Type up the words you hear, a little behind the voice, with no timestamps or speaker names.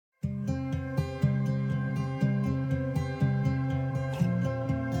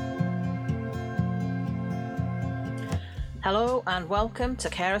Hello and welcome to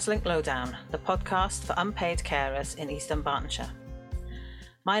Carers Link Lowdown, the podcast for unpaid carers in East Dunbartonshire.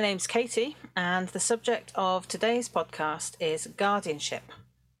 My name's Katie, and the subject of today's podcast is guardianship.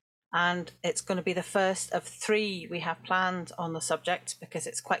 And it's going to be the first of three we have planned on the subject because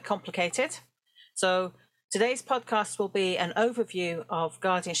it's quite complicated. So today's podcast will be an overview of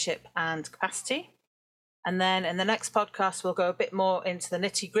guardianship and capacity. And then in the next podcast, we'll go a bit more into the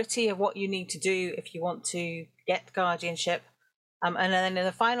nitty-gritty of what you need to do if you want to get guardianship. And then in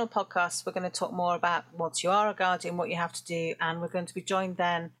the final podcast, we're going to talk more about once you are a guardian, what you have to do. And we're going to be joined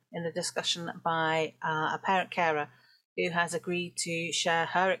then in the discussion by a parent carer who has agreed to share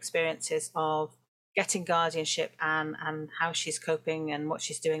her experiences of getting guardianship and how she's coping and what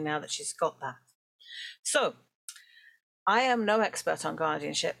she's doing now that she's got that. So I am no expert on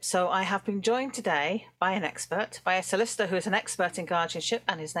guardianship, so I have been joined today by an expert, by a solicitor who is an expert in guardianship,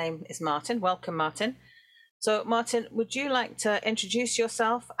 and his name is Martin. Welcome, Martin. So, Martin, would you like to introduce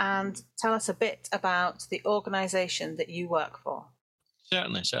yourself and tell us a bit about the organisation that you work for?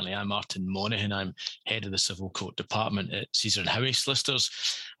 Certainly. I'm Martin Monaghan. I'm head of the Civil Court Department at Caesar & Howie Solicitors,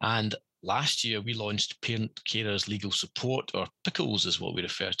 and last year, we launched Parent Carers Legal Support, or PICLES is what we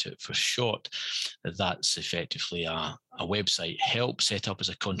refer to it for short. That's effectively a website help set up as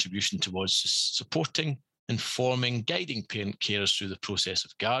a contribution towards supporting, informing, guiding parent carers through the process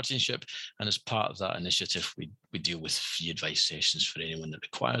of guardianship. And as part of that initiative, we deal with free advice sessions for anyone that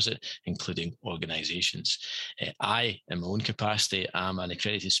requires it, including organisations. I, in my own capacity, am an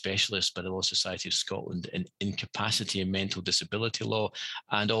accredited specialist by the Law Society of Scotland in incapacity and mental disability law,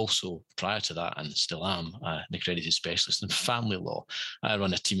 and also prior to that, and still am, an accredited specialist in family law. I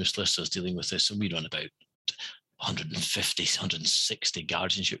run a team of solicitors dealing with this, and we run about 150, 160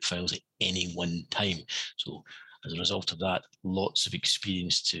 guardianship files at any one time. So as a result of that, lots of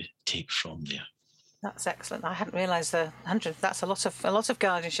experience to take from there. That's excellent. I hadn't realised the 100. That's a lot of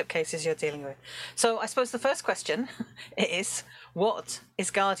guardianship cases you're dealing with. So I suppose the first question is, what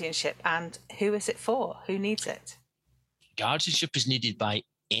is guardianship and who is it for? Who needs it? Guardianship is needed by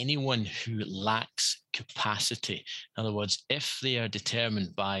anyone who lacks capacity. In other words, if they are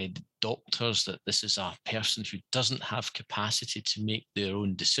determined by doctors that this is a person who doesn't have capacity to make their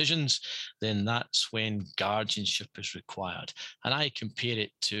own decisions, then that's when guardianship is required. And I compare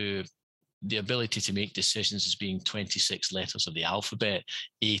it to the ability to make decisions as being 26 letters of the alphabet,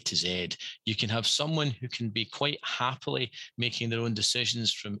 A to Z. You can have someone who can be quite happily making their own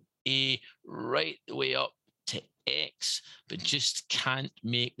decisions from A right the way up to X, but just can't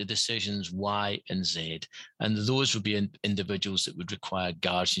make the decisions Y and Z. And those would be individuals that would require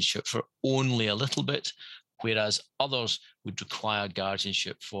guardianship for only a little bit, whereas others would require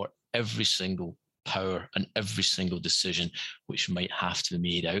guardianship for every single power and every single decision which might have to be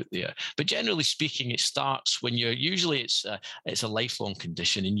made out there. But generally speaking, it starts when it's a lifelong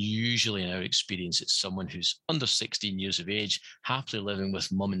condition, and usually in our experience it's someone who's under 16 years of age, happily living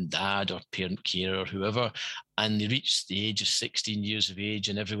with mum and dad or parent care or whoever, and they reach the age of 16 years of age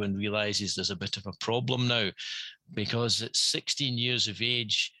and everyone realizes there's a bit of a problem now, because at 16 years of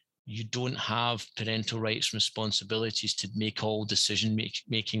age you don't have parental rights and responsibilities to make all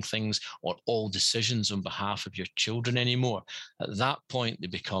decision-making things or all decisions on behalf of your children anymore. At that point, they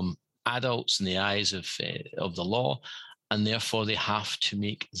become adults in the eyes of the law, and therefore they have to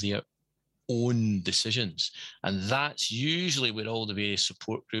make their own decisions. And that's usually where all the various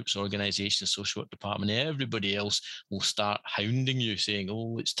support groups, organisations, social work department, everybody else will start hounding you, saying,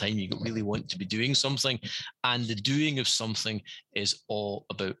 oh, it's time, you really want to be doing something. And the doing of something is all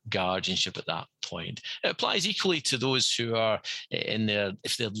about guardianship at that point. It applies equally to those who are in their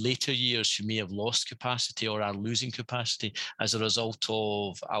later years, who may have lost capacity or are losing capacity as a result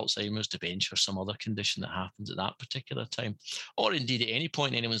of Alzheimer's, dementia, or some other condition that happens at that particular time. Or indeed at any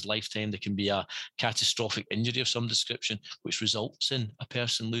point in anyone's lifetime, there can be a catastrophic injury of some description which results in a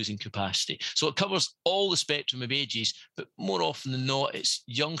person losing capacity. So it covers all the spectrum of ages, but more often than not, it's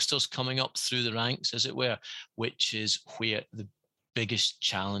youngsters coming up through the ranks, as it were, which is where the biggest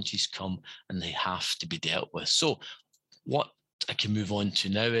challenges come and they have to be dealt with. So what I can move on to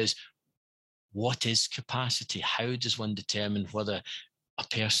now is, what is capacity? How does one determine whether a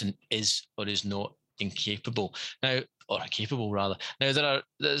person is or is not incapable? Now, or capable rather. Now,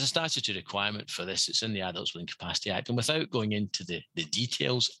 there's a statutory requirement for this. It's in the Adults with Incapacity Act. And without going into the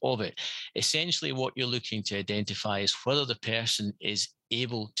details of it, essentially what you're looking to identify is whether the person is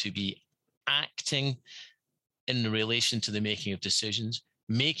able to be acting in relation to the making of decisions,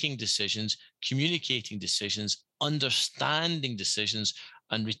 making decisions, communicating decisions, understanding decisions,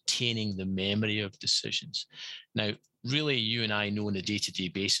 and retaining the memory of decisions. Now, really you and I know on a day-to-day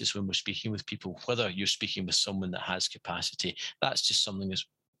basis when we're speaking with people, whether you're speaking with someone that has capacity, that's just something that's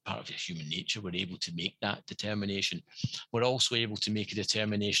part of your human nature. We're able to make that determination. We're also able to make a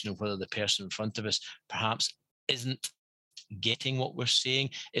determination of whether the person in front of us perhaps isn't getting what we're saying,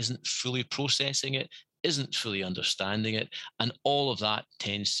 isn't fully processing it, isn't fully understanding it. And all of that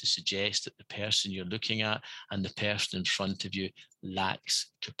tends to suggest that the person you're looking at and the person in front of you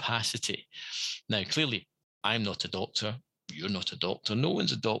lacks capacity. Now, clearly, I'm not a doctor. You're not a doctor. No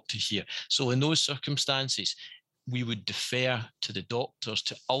one's a doctor here. So in those circumstances, we would defer to the doctors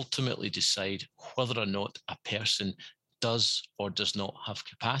to ultimately decide whether or not a person does or does not have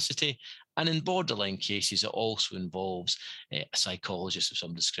capacity. And in borderline cases, it also involves a psychologist of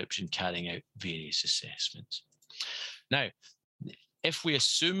some description carrying out various assessments. Now, if we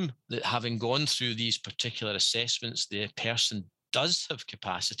assume that having gone through these particular assessments, the person does have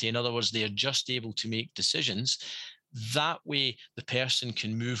capacity, in other words, they're just able to make decisions, that way the person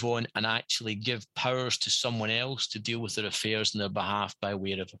can move on and actually give powers to someone else to deal with their affairs on their behalf by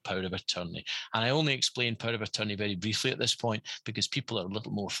way of a power of attorney. And I only explain power of attorney very briefly at this point because people are a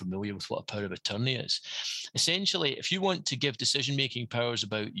little more familiar with what a power of attorney is. Essentially, if you want to give decision-making powers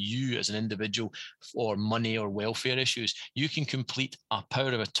about you as an individual or money or welfare issues, you can complete a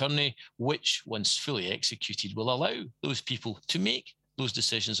power of attorney, which, once fully executed, will allow those people to make those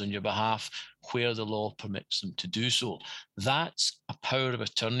decisions on your behalf where the law permits them to do so. That's a power of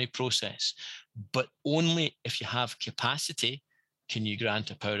attorney process. But only if you have capacity can you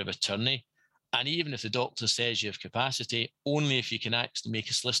grant a power of attorney. And even if the doctor says you have capacity, only if you can actually make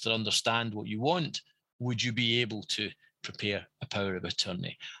a solicitor understand what you want, would you be able to prepare a power of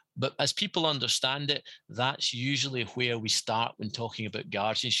attorney. But as people understand it, that's usually where we start when talking about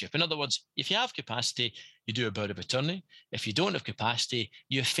guardianship. In other words, if you have capacity, you do a power of attorney. If you don't have capacity,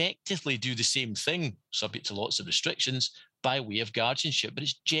 you effectively do the same thing, subject to lots of restrictions, by way of guardianship. But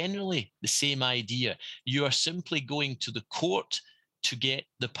it's generally the same idea. You are simply going to the court to get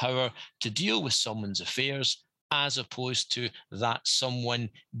the power to deal with someone's affairs, as opposed to that someone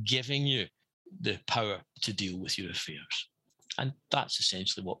giving you the power to deal with your affairs. And that's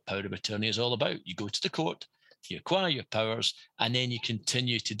essentially what power of attorney is all about. You go to the court, you acquire your powers, and then you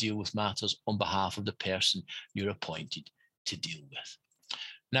continue to deal with matters on behalf of the person you're appointed to deal with.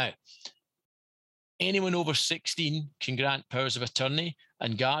 Now, anyone over 16 can grant powers of attorney,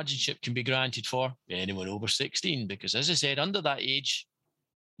 and guardianship can be granted for anyone over 16, because as I said, under that age,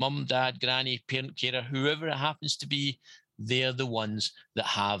 mum, dad, granny, parent, carer, whoever it happens to be, they're the ones that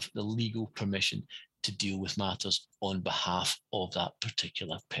have the legal permission to deal with matters on behalf of that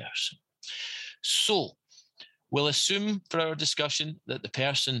particular person. So we'll assume for our discussion that the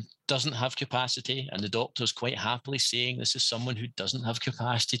person doesn't have capacity, and the doctor's quite happily saying this is someone who doesn't have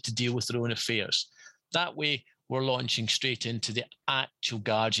capacity to deal with their own affairs. That way, we're launching straight into the actual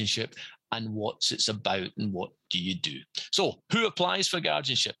guardianship and what it's about and what do you do. So who applies for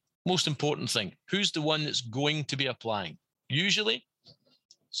guardianship? Most important thing, who's the one that's going to be applying? Usually,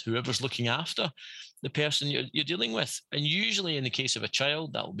 it's whoever's looking after the person you're dealing with. And usually in the case of a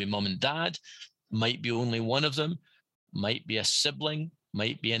child, that will be mum and dad, might be only one of them, might be a sibling,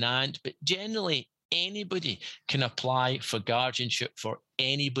 might be an aunt, but generally anybody can apply for guardianship for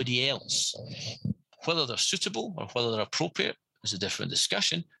anybody else. Whether they're suitable or whether they're appropriate is a different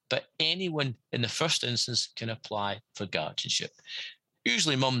discussion, but anyone in the first instance can apply for guardianship.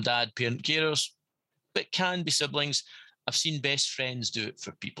 Usually mum, dad, parent, carers, but can be siblings. I've seen best friends do it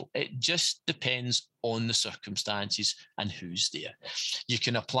for people. It just depends on the circumstances and who's there. You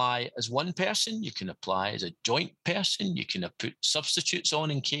can apply as one person, you can apply as a joint person, you can put substitutes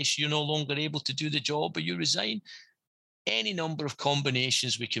on in case you're no longer able to do the job or you resign. Any number of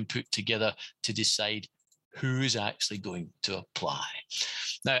combinations we can put together to decide who is actually going to apply.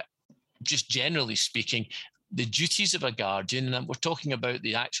 Now, just generally speaking, the duties of a guardian, and we're talking about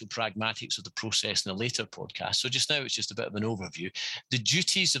the actual pragmatics of the process in a later podcast. So just now it's just a bit of an overview. The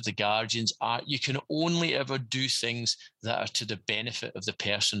duties of the guardians are you can only ever do things that are to the benefit of the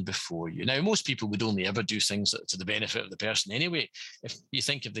person before you. Now, most people would only ever do things that are to the benefit of the person anyway. If you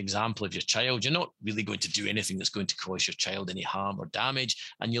think of the example of your child, you're not really going to do anything that's going to cause your child any harm or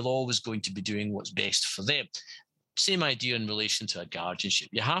damage, and you're always going to be doing what's best for them. Same idea in relation to a guardianship.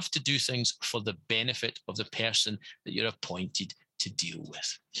 You have to do things for the benefit of the person that you're appointed to deal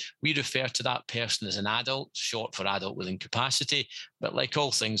with. We refer to that person as an adult, short for adult with incapacity, but like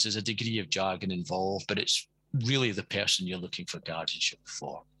all things, there's a degree of jargon involved, but it's really the person you're looking for guardianship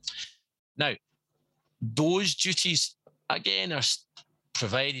for. Now, those duties, again, are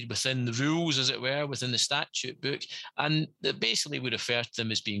provided within the rules, as it were, within the statute book, and basically we refer to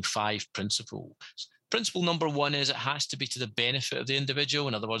them as being 5 principles. Principle number 1 is it has to be to the benefit of the individual.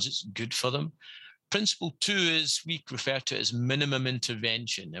 In other words, it's good for them. Principle 2 is we refer to it as minimum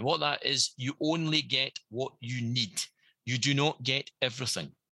intervention. And what that is, you only get what you need. You do not get everything.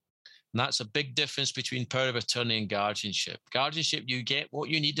 And that's a big difference between power of attorney and guardianship. Guardianship, you get what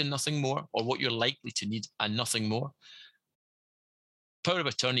you need and nothing more, or what you're likely to need and nothing more. Power of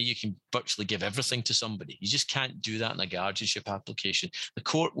attorney, you can virtually give everything to somebody. You just can't do that in a guardianship application. The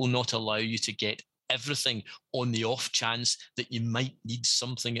court will not allow you to get everything on the off chance that you might need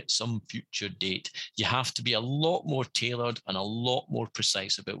something at some future date. You have to be a lot more tailored and a lot more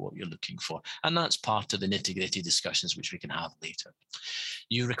precise about what you're looking for. And that's part of the nitty-gritty discussions which we can have later.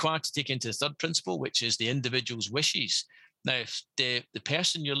 You're required to take into the third principle, which is the individual's wishes. Now, if the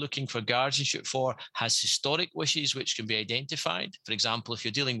person you're looking for guardianship for has historic wishes which can be identified, for example, if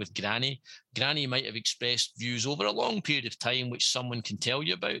you're dealing with Granny might have expressed views over a long period of time which someone can tell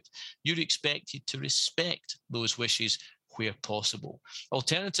you about, you're expected to respect those wishes where possible.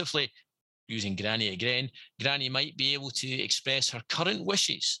 Alternatively, using Granny again, Granny might be able to express her current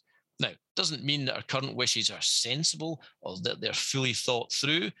wishes. Now, it doesn't mean that her current wishes are sensible or that they're fully thought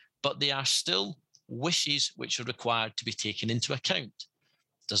through, but they are still wishes which are required to be taken into account.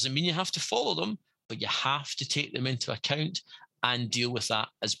 Doesn't mean you have to follow them, but you have to take them into account and deal with that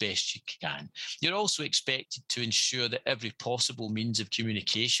as best you can. You're also expected to ensure that every possible means of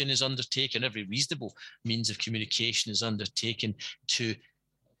communication is undertaken, every reasonable means of communication is undertaken to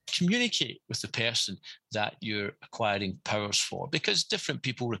communicate with the person that you're acquiring powers for, because different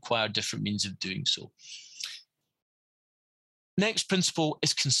people require different means of doing so. Next principle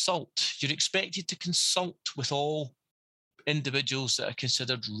is consult. You're expected to consult with all individuals that are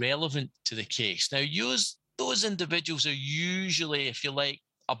considered relevant to the case. Now, those individuals are usually, if you like,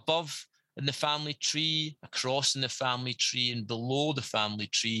 above in the family tree, across in the family tree, and below the family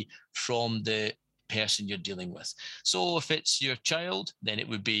tree from the person you're dealing with. So if it's your child, then it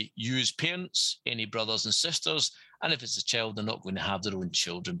would be you as parents, any brothers and sisters, and if it's a child, they're not going to have their own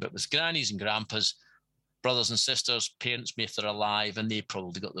children. But with grannies and grandpas, brothers and sisters, parents, if they're alive, and they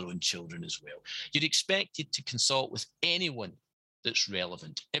probably got their own children as well. You're expected to consult with anyone that's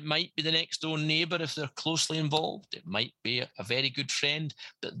relevant. It might be the next door neighbour if they're closely involved. It might be a very good friend,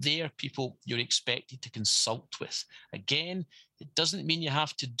 but they're people you're expected to consult with. Again, it doesn't mean you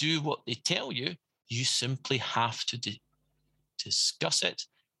have to do what they tell you. You simply have to discuss it,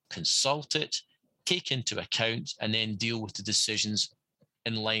 consult it, take into account, and then deal with the decisions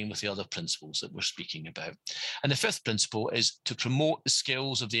in line with the other principles that we're speaking about. And the fifth principle is to promote the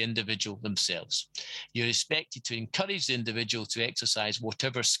skills of the individual themselves. You're expected to encourage the individual to exercise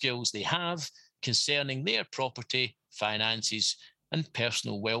whatever skills they have concerning their property, finances, and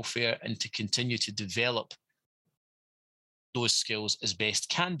personal welfare, and to continue to develop those skills as best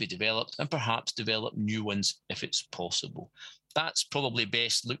can be developed, and perhaps develop new ones if it's possible. That's probably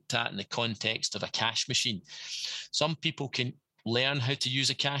best looked at in the context of a cash machine. Some people can learn how to use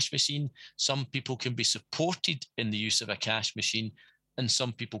a cash machine. Some people can be supported in the use of a cash machine, and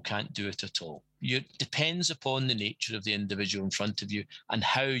some people can't do it at all. It depends upon the nature of the individual in front of you and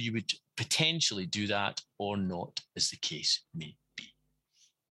how you would potentially do that or not, as the case may be.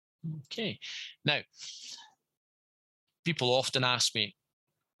 Okay. Now, people often ask me,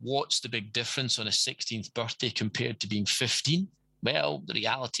 what's the big difference on a 16th birthday compared to being 15? Well, the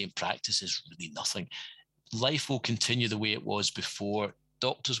reality in practice is really nothing. Life will continue the way it was before.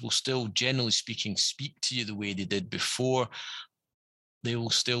 Doctors will still, generally speaking, speak to you the way they did before. They will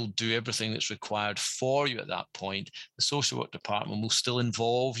still do everything that's required for you at that point. The social work department will still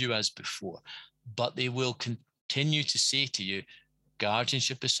involve you as before, but they will continue to say to you,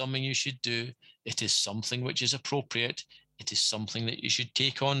 guardianship is something you should do. It is something which is appropriate. It is something that you should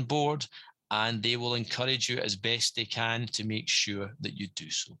take on board, and they will encourage you as best they can to make sure that you do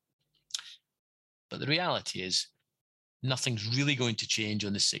so. But the reality is, nothing's really going to change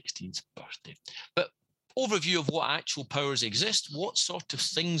on the 16th birthday. But overview of what actual powers exist. What sort of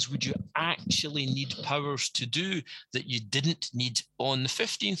things would you actually need powers to do that you didn't need on the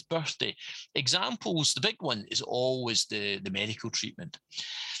 15th birthday? Examples, the big one is always the medical treatment.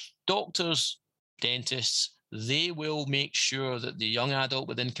 Doctors, dentists, they will make sure that the young adult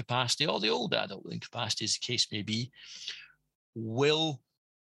with incapacity or the old adult with incapacity, as the case may be, will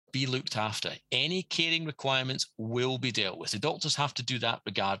be looked after. Any caring requirements will be dealt with. The doctors have to do that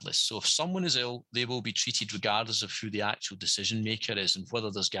regardless. So if someone is ill, they will be treated regardless of who the actual decision maker is and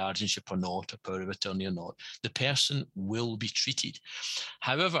whether there's guardianship or not, or power of attorney or not. The person will be treated.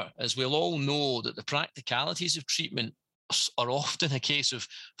 However, as we'll all know, that the practicalities of treatment are often a case of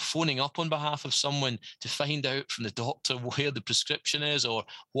phoning up on behalf of someone to find out from the doctor where the prescription is or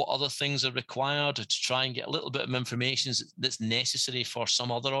what other things are required, or to try and get a little bit of information that's necessary for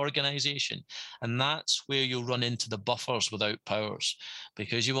some other organisation. And that's where you'll run into the buffers without powers,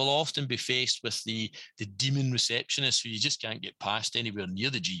 because you will often be faced with the demon receptionist who you just can't get past anywhere near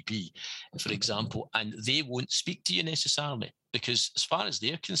the GP, for example, and they won't speak to you necessarily, because as far as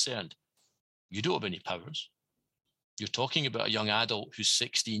they're concerned, you don't have any powers. You're talking about a young adult who's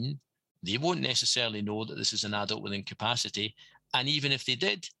 16. They won't necessarily know that this is an adult with incapacity. And even if they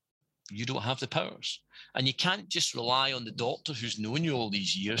did, you don't have the powers. And you can't just rely on the doctor who's known you all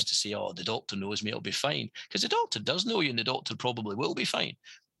these years to say, oh, the doctor knows me, it'll be fine. Because the doctor does know you and the doctor probably will be fine.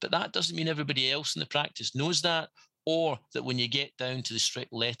 But that doesn't mean everybody else in the practice knows that, or that when you get down to the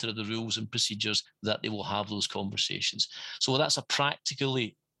strict letter of the rules and procedures, that they will have those conversations. So that's a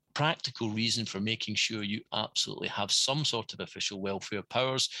practical reason for making sure you absolutely have some sort of official welfare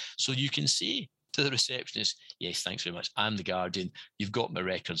powers, so you can say to the receptionist, yes, thanks very much, I'm the guardian, you've got my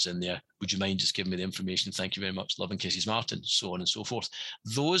records in there, would you mind just giving me the information, thank you very much, love and kisses Martin, so on and so forth.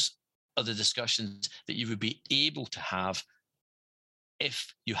 Those are the discussions that you would be able to have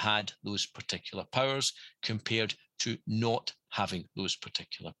if you had those particular powers, compared to not having those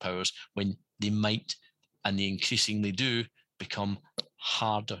particular powers, when they might, and they increasingly do, become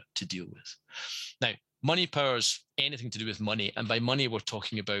harder to deal with. Now, money powers, anything to do with money, and by money we're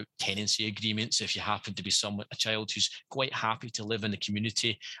talking about tenancy agreements. If you happen to be a child who's quite happy to live in the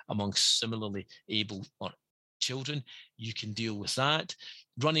community amongst similarly able or children, you can deal with that.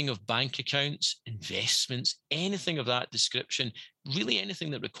 Running of bank accounts, investments, anything of that description, really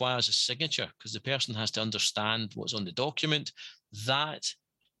anything that requires a signature, because the person has to understand what's on the document, that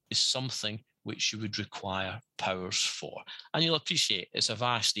is something which you would require powers for. And you'll appreciate it's a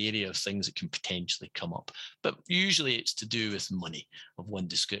vast area of things that can potentially come up. But usually it's to do with money of one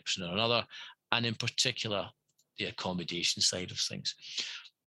description or another, and in particular, the accommodation side of things.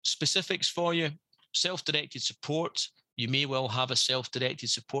 Specifics for you, self-directed support. You may well have a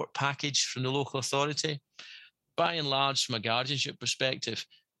self-directed support package from the local authority. By and large, from a guardianship perspective,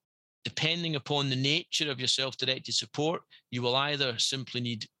 depending upon the nature of your self-directed support, you will either simply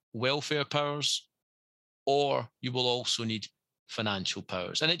need welfare powers, or you will also need financial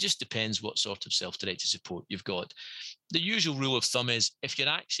powers. And it just depends what sort of self-directed support you've got. The usual rule of thumb is if you're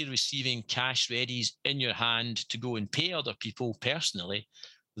actually receiving cash readies in your hand to go and pay other people personally,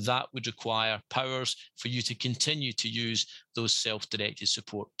 that would require powers for you to continue to use those self-directed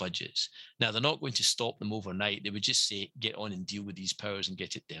support budgets. Now, they're not going to stop them overnight. They would just say, get on and deal with these powers and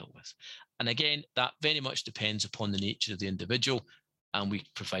get it dealt with. And again, that very much depends upon the nature of the individual, and we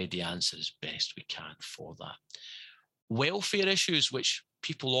provide the answer as best we can for that. Welfare issues, which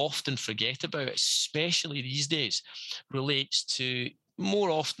people often forget about, especially these days, relates to, more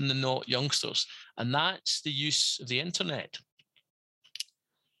often than not, youngsters, and that's the use of the internet.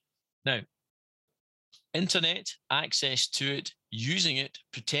 Now, internet, access to it, using it,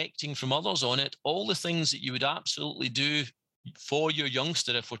 protecting from others on it, all the things that you would absolutely do for your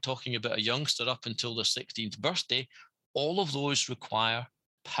youngster, if we're talking about a youngster up until their 16th birthday, all of those require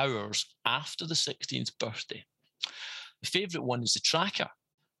powers after the 16th birthday. The favourite one is the tracker.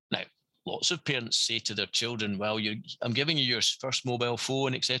 Now, lots of parents say to their children, well, I'm giving you your first mobile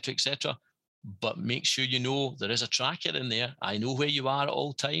phone, etc., but make sure you know there is a tracker in there. I know where you are at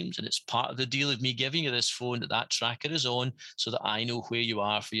all times, and it's part of the deal of me giving you this phone that tracker is on, so that I know where you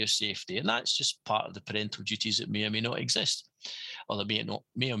are for your safety. And that's just part of the parental duties that may or may not exist, or that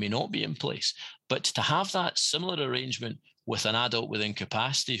may or may not be in place. But to have that similar arrangement with an adult with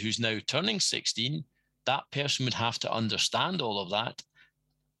incapacity who's now turning 16, that person would have to understand all of that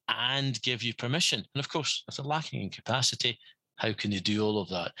and give you permission. And of course, if they're lacking in capacity, how can they do all of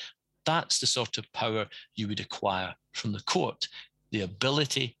that? That's the sort of power you would acquire from the court, the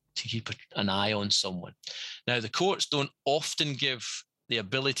ability to keep an eye on someone. Now, the courts don't often give the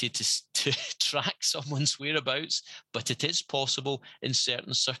ability to track someone's whereabouts, but it is possible in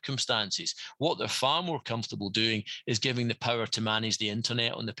certain circumstances. What they're far more comfortable doing is giving the power to manage the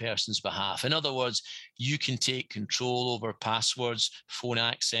internet on the person's behalf. In other words, you can take control over passwords, phone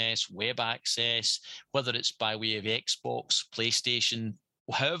access, web access, whether it's by way of Xbox, PlayStation,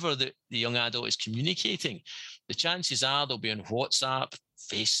 however the young adult is communicating. The chances are they'll be on WhatsApp,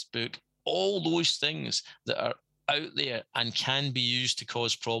 Facebook, all those things that are out there and can be used to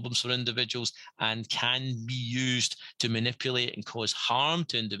cause problems for individuals and can be used to manipulate and cause harm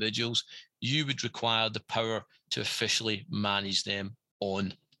to individuals. You would require the power to officially manage them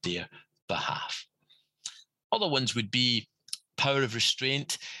on their behalf. Other ones would be power of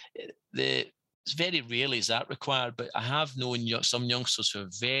restraint. The very rarely is that required, but I have known some youngsters who are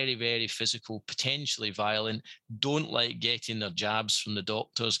very, very physical, potentially violent, don't like getting their jabs from the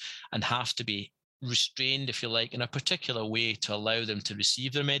doctors, and have to be restrained, if you like, in a particular way to allow them to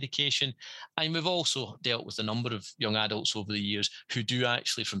receive their medication. And we've also dealt with a number of young adults over the years who do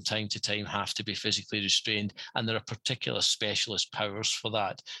actually from time to time have to be physically restrained, and there are particular specialist powers for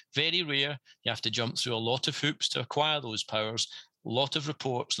that. Very rare. You have to jump through a lot of hoops to acquire those powers, a lot of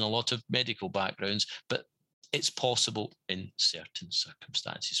reports and a lot of medical backgrounds, but it's possible in certain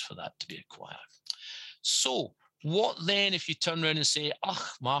circumstances for that to be acquired. So what then if you turn around and say, oh,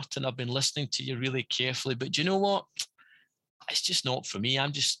 Martin, I've been listening to you really carefully, but do you know what? It's just not for me. I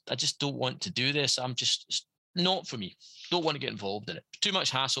just don't want to do this. It's not for me. Don't want to get involved in it. Too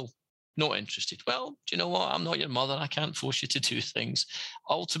much hassle. Not interested. Well, do you know what? I'm not your mother. I can't force you to do things.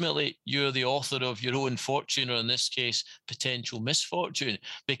 Ultimately, you're the author of your own fortune, or in this case, potential misfortune.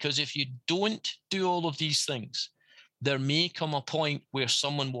 Because if you don't do all of these things, there may come a point where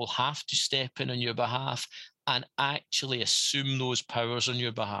someone will have to step in on your behalf and actually assume those powers on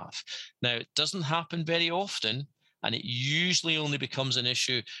your behalf. Now, it doesn't happen very often, and it usually only becomes an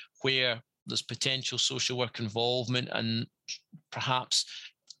issue where there's potential social work involvement and perhaps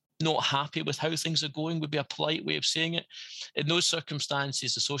not happy with how things are going would be a polite way of saying it. In those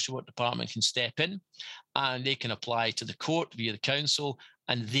circumstances, the social work department can step in and they can apply to the court via the council,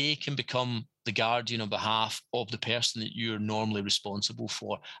 and they can become the guardian on behalf of the person that you're normally responsible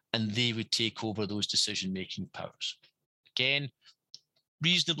for, and they would take over those decision-making powers. Again,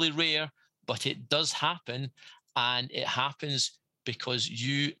 reasonably rare, but it does happen, and it happens because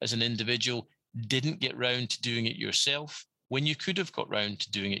you as an individual didn't get round to doing it yourself when you could have got round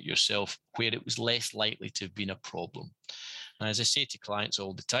to doing it yourself, where it was less likely to have been a problem. And as I say to clients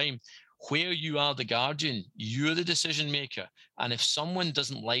all the time, where you are the guardian, you're the decision maker. And if someone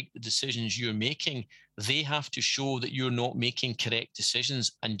doesn't like the decisions you're making, they have to show that you're not making correct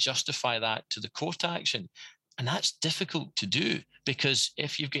decisions and justify that to the court action. And that's difficult to do, because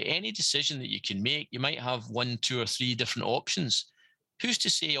if you've got any decision that you can make, you might have 1, 2, or 3 different options. Who's to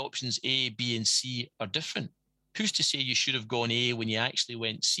say options A, B, and C are different? Who's to say you should have gone A when you actually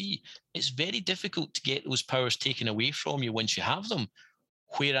went C? It's very difficult to get those powers taken away from you once you have them.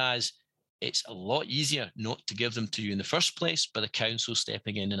 Whereas it's a lot easier not to give them to you in the first place by the council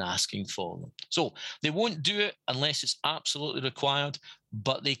stepping in and asking for them. So they won't do it unless it's absolutely required,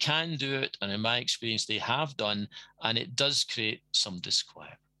 but they can do it. And in my experience, they have done, and it does create some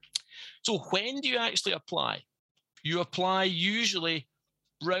disquiet. So when do you actually apply? You apply usually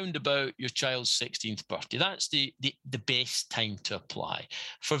round about your child's 16th birthday. That's the best time to apply.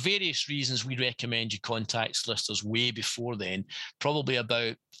 For various reasons, we recommend you contact solicitors way before then, probably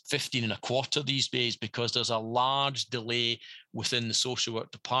about 15 and a quarter these days, because there's a large delay within the social work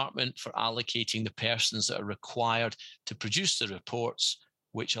department for allocating the persons that are required to produce the reports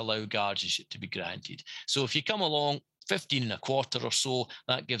which allow guardianship to be granted. So if you come along 15 and a quarter or so,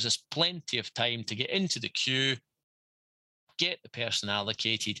 that gives us plenty of time to get into the queue, get the person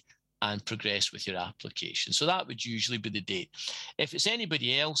allocated, and progress with your application. So that would usually be the date. If it's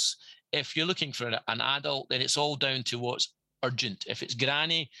anybody else, if you're looking for an adult, then it's all down to what's urgent. If it's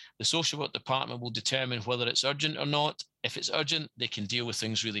granny, the social work department will determine whether it's urgent or not. If it's urgent, they can deal with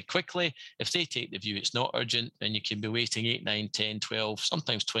things really quickly. If they take the view it's not urgent, then you can be waiting 8, 9, 10, 12,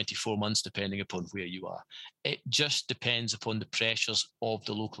 sometimes 24 months, depending upon where you are. It just depends upon the pressures of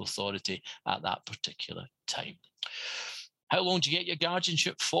the local authority at that particular time. How long do you get your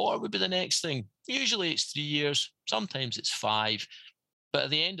guardianship for would be the next thing. Usually it's 3 years, sometimes it's 5. But at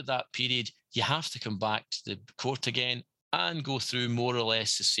the end of that period, you have to come back to the court again and go through more or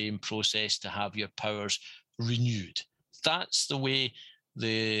less the same process to have your powers renewed. That's the way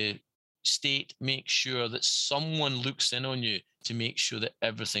the state makes sure that someone looks in on you to make sure that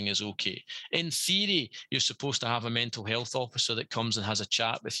everything is okay. In theory, you're supposed to have a mental health officer that comes and has a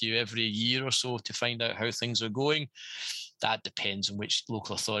chat with you every year or so to find out how things are going. That depends on which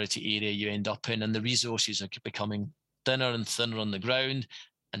local authority area you end up in, and the resources are becoming thinner and thinner on the ground.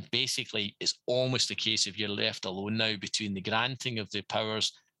 And basically, it's almost a case of you're left alone now between the granting of the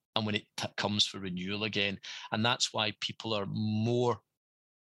powers and when it comes for renewal again. And that's why people are more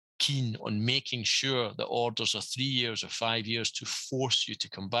keen on making sure that orders are 3 years or 5 years to force you to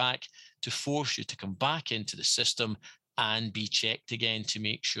come back into the system and be checked again to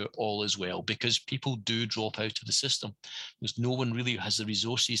make sure all is well, because people do drop out of the system because no one really has the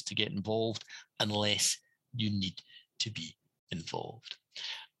resources to get involved unless you need to be involved.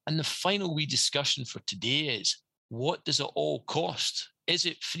 And the final wee discussion for today is, what does it all cost? Is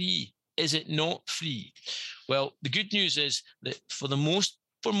it free? Is it not free? Well, the good news is that for the most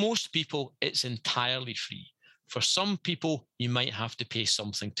For most people, it's entirely free. For some people, you might have to pay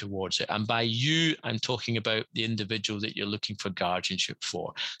something towards it. And by you, I'm talking about the individual that you're looking for guardianship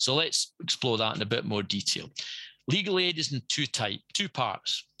for. So let's explore that in a bit more detail. Legal aid is in two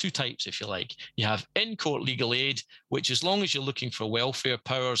types, if you like. You have in-court legal aid, which, as long as you're looking for welfare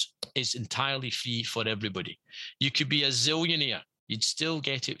powers, is entirely free for everybody. You could be a zillionaire. You'd still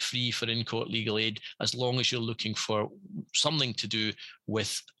get it free for in-court legal aid as long as you're looking for something to do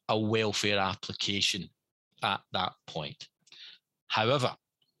with a welfare application at that point. However,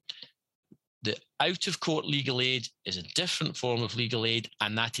 the out-of-court legal aid is a different form of legal aid,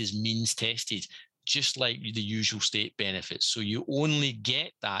 and that is means tested, just like the usual state benefits. So you only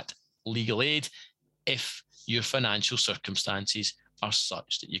get that legal aid if your financial circumstances are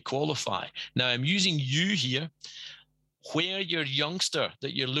such that you qualify. Now, I'm using you here. Where your youngster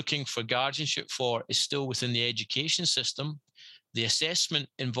that you're looking for guardianship for is still within the education system, the assessment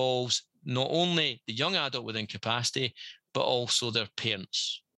involves not only the young adult with incapacity, but also their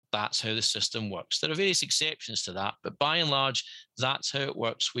parents. That's how the system works. There are various exceptions to that, but by and large, that's how it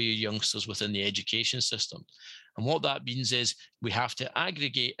works with your youngsters within the education system. And what that means is we have to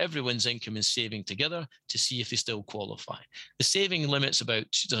aggregate everyone's income and saving together to see if they still qualify. The saving limit's about,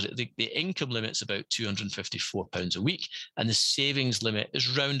 the income limit's about £254 a week, and the savings limit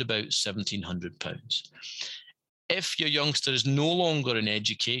is round about £1,700. If your youngster is no longer in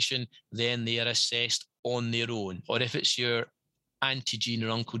education, then they are assessed on their own. Or if it's your Auntie Jean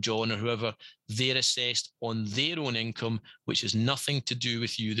or Uncle John or whoever, they're assessed on their own income, which has nothing to do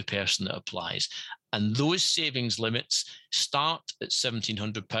with you, the person that applies. And those savings limits start at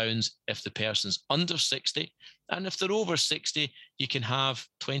 £1,700 if the person's under 60. And if they're over 60, you can have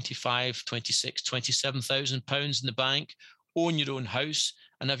 £25,000, £26,000, £27,000 in the bank, own your own house,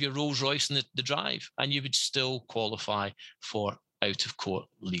 and have your Rolls Royce in the drive, and you would still qualify for out-of-court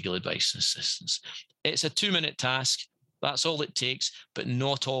legal advice and assistance. It's a 2-minute task. That's all it takes, but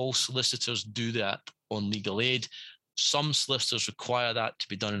not all solicitors do that on legal aid. Some solicitors require that to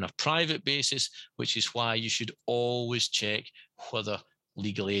be done on a private basis, which is why you should always check whether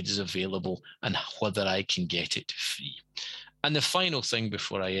legal aid is available and whether I can get it free. And the final thing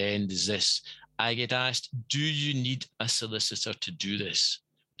before I end is this. I get asked, do you need a solicitor to do this?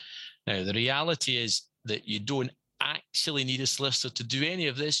 Now, the reality is that you don't actually need a solicitor to do any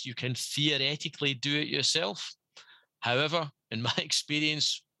of this. You can theoretically do it yourself. However, in my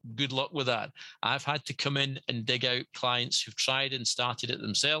experience, good luck with that. I've had to come in and dig out clients who've tried and started it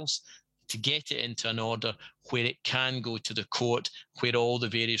themselves to get it into an order where it can go to the court, where all the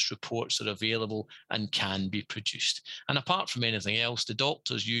various reports are available and can be produced. And apart from anything else, the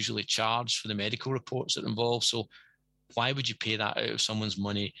doctors usually charge for the medical reports that are involved. So why would you pay that out of someone's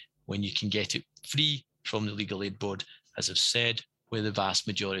money when you can get it free from the Legal Aid Board, as I've said, where the vast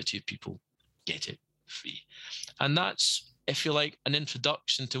majority of people get it free? And that's, if you like, an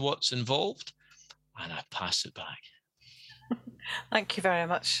introduction to what's involved, and I pass it back. Thank you very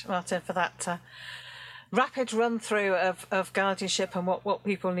much, Martin, for that rapid run through of guardianship and what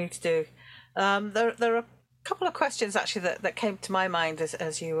people need to do. There are a couple of questions actually that came to my mind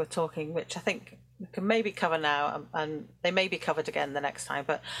as you were talking, which I think we can maybe cover now, and they may be covered again the next time.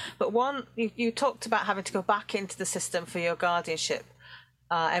 But one, you talked about having to go back into the system for your guardianship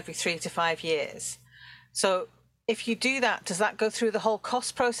every 3 to 5 years. So if you do that, does that go through the whole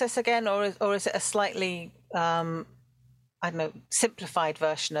cost process again, or is it a slightly I don't know, simplified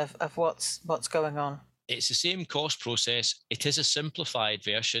version of what's going on? It's the same cost process. It is a simplified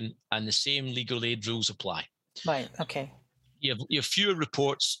version, and the same legal aid rules apply. Right. Okay. You have fewer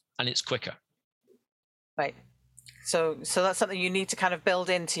reports, and it's quicker. Right. So that's something you need to kind of build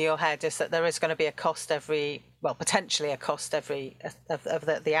into your head, is that there is going to be a cost potentially a cost of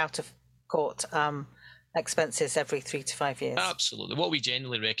the out of court expenses every 3 to 5 years. Absolutely. What we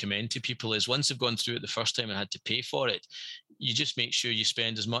generally recommend to people is, once they've gone through it the first time and had to pay for it, you just make sure you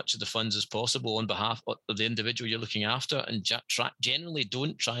spend as much of the funds as possible on behalf of the individual you're looking after, and generally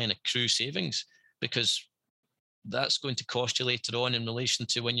don't try and accrue savings, because that's going to cost you later on in relation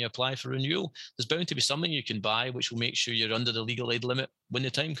to when you apply for renewal. There's bound to be something you can buy which will make sure you're under the legal aid limit when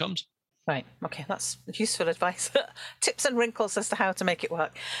the time comes. Right. Okay. That's useful advice. Tips and wrinkles as to how to make it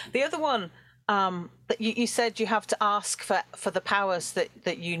work. The other one, that you said you have to ask for the powers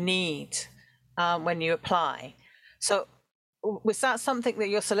that you need when you apply. So was that something that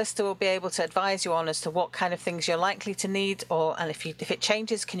your solicitor will be able to advise you on, as to what kind of things you're likely to need, and if it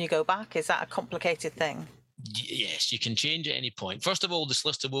changes, can you go back? Is that a complicated thing? Yes, you can change at any point. First of all, the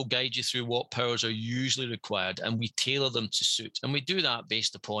solicitor will guide you through what powers are usually required, and we tailor them to suit. And we do that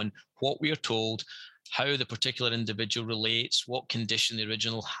based upon what we are told how the particular individual relates, what condition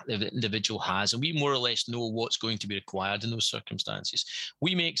the individual has, and we more or less know what's going to be required in those circumstances.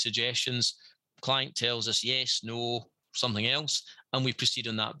 We make suggestions, client tells us yes, no, something else, and we proceed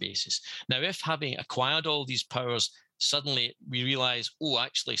on that basis. Now, if having acquired all these powers, suddenly we realize, oh,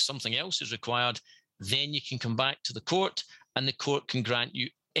 actually something else is required, then you can come back to the court and the court can grant you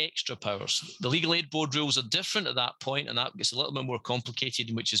extra powers. The Legal Aid Board rules are different at that point, and that gets a little bit more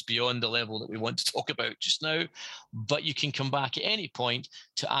complicated, which is beyond the level that we want to talk about just now. But you can come back at any point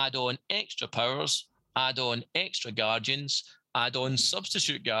to add on extra powers, add on extra guardians, add on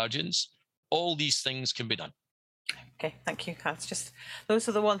substitute guardians. All these things can be done. Okay, thank you. That's just, those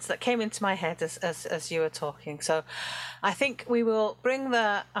are the ones that came into my head as you were talking. So I think we will bring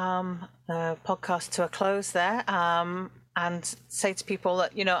the podcast to a close there. And say to people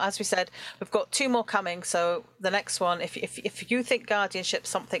that, as we said, we've got 2 more coming. So the next one, if you think guardianship's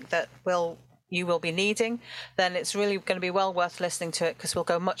something that you will be needing, then it's really going to be well worth listening to it, because we'll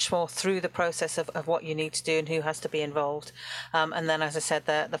go much more through the process of what you need to do and who has to be involved. And then, as I said,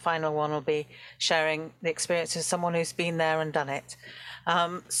 the final one will be sharing the experience of someone who's been there and done it.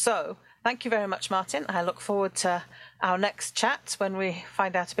 So thank you very much, Martin. I look forward to our next chat when we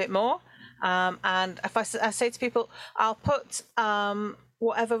find out a bit more. And if I say to people, I'll put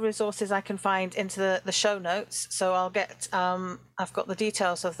whatever resources I can find into the show notes. So I'll get, I've got the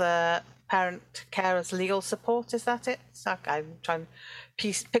details of the parent carers legal support. Is that it? So I'm trying to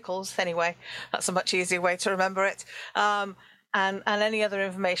piece pickles anyway. That's a much easier way to remember it. And any other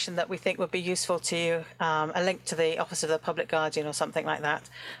information that we think would be useful to you, a link to the Office of the Public Guardian or something like that,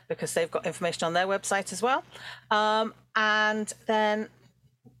 because they've got information on their website as well. And then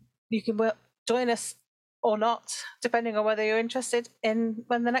you can join us or not, depending on whether you're interested in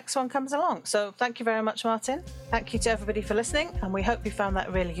when the next one comes along. So thank you very much, Martin. Thank you to everybody for listening, and we hope you found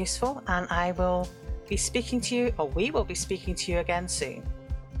that really useful. And I will be speaking to you, or we will be speaking to you again soon.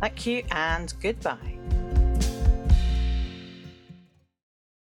 Thank you and goodbye.